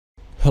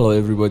Hello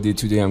everybody,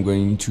 today I'm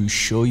going to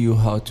show you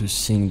how to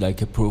sing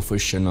like a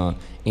professional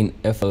in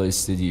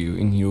FLStudio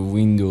in your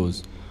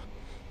Windows.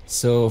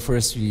 So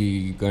first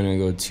we're gonna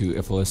go to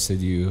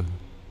FLStudio,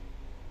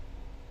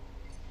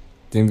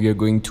 then we are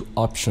going to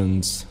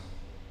options,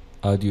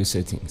 audio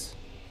settings.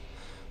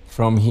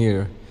 From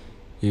here,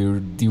 your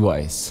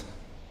device,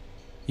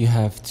 you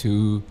have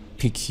to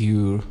pick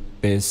your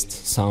best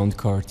sound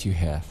card you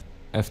have.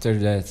 After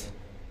that,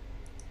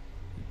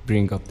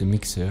 bring up the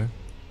mixer.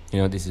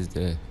 This is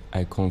the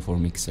icon for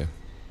mixer.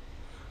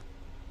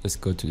 Let's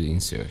go to the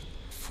insert.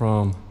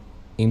 From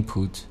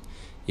input,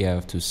 you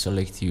have to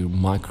select your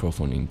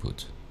microphone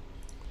input.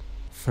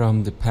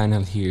 From the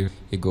panel here,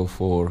 you go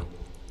for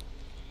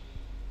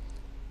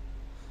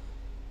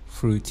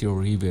Fruity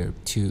or Reverb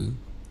 2.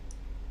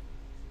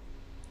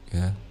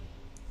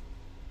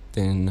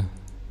 Then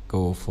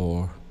go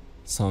for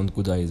Sound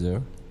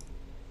Goodizer.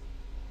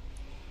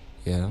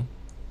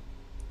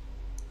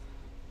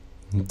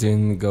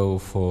 Then go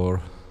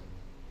for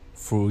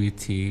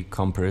Fruity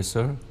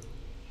compressor.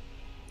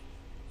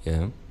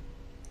 The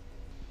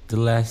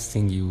last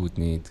thing you would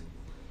need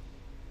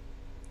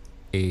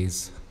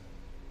is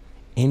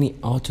any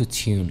auto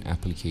tune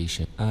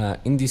application.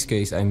 In this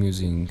case, I'm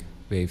using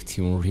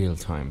Wavetune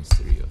real-time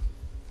stereo.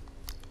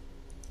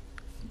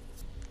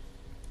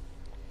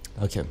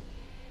 Okay,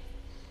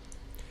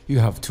 you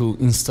have to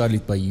install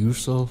it by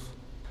yourself.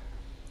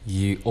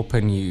 You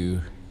open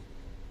your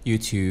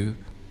YouTube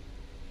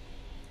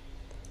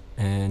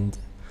and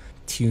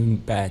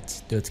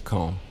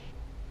tunebat.com.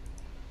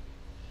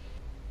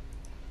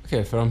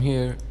 Okay, from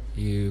here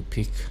you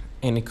pick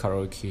any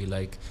karaoke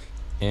like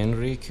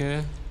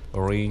Enrique,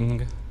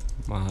 Ring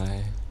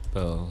My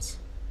Bells.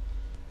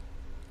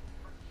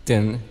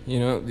 Then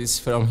this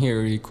from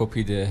here you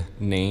copy the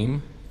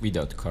name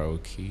without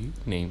karaoke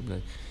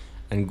name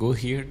and go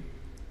here,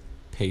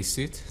 paste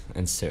it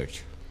and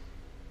search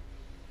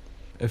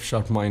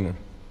F# minor.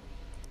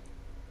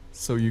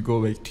 So you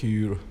go back to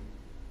your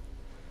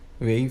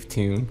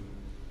Wavetune,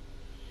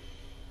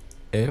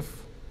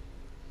 F#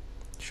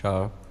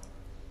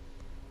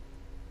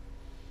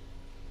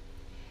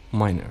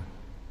 minor.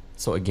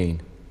 So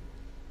again,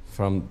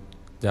 from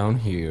down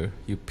here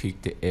you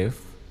pick the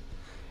F,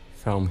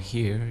 from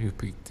here you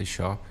pick the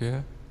sharp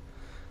here,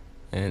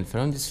 and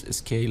from this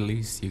scale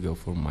list you go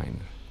for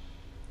minor.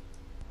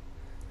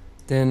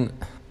 Then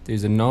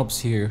there's a knobs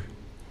here,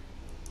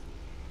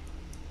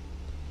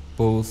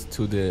 both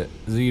to the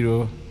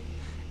 0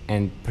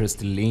 and press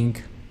the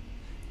link.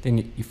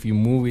 Then if you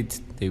move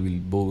it, they will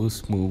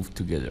both move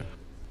together.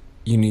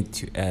 You need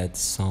to add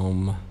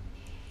some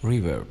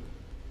reverb.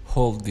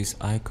 Hold this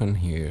icon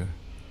here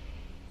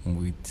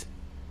with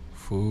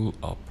full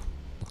up.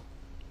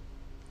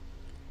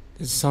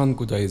 The Sound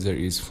Goodizer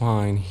is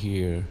fine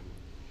here,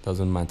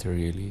 doesn't matter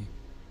really.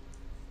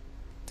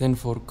 Then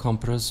for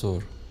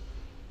compressor,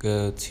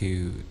 go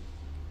to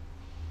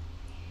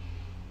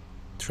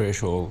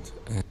threshold.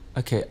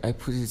 Okay, I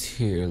put it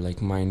here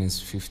like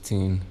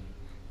 -15.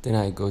 Then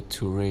I go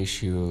to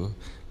ratio,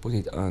 put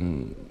it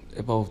on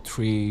about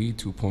 3,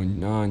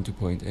 2.9,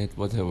 2.8,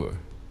 whatever.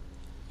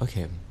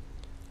 Okay,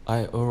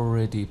 I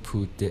already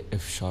put the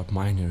F#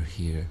 minor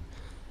here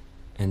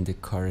and the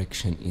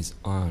correction is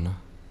on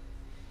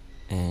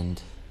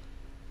and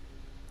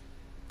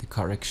the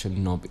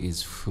correction knob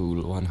is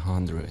full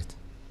 100.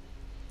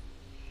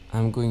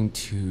 I'm going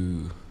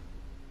to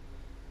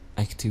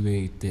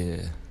activate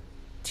the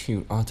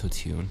auto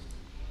tune.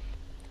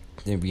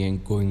 Then we are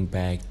going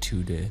back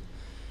to the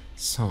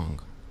song.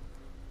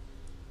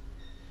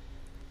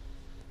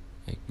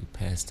 Like we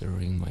pass the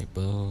Ring My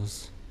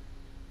Bells.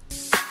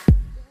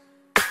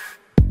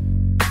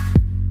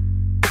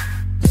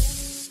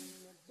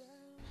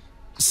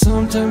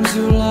 Sometimes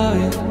you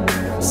lie,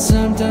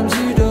 sometimes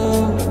you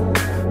don't.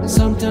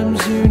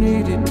 Sometimes you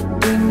need it,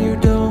 then you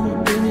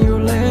don't, then you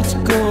let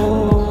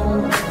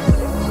go.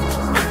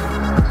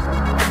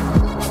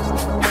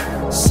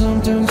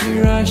 Sometimes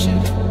you rush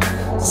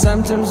it,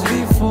 sometimes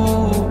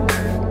before.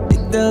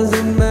 It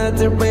doesn't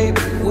matter, baby,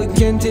 we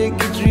can take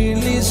it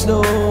really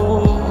slow.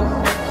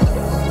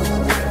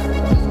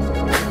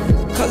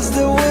 Cause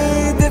the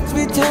way that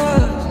we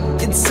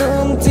touch, it's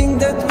something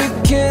that we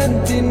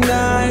can't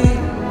deny.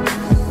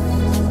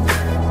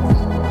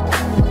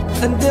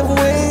 And the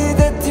way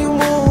that you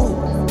move,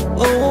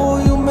 oh,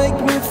 you make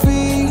me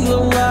feel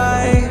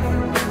alive.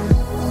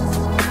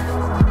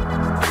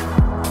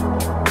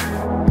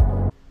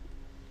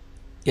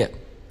 Yeah,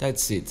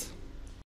 that's it.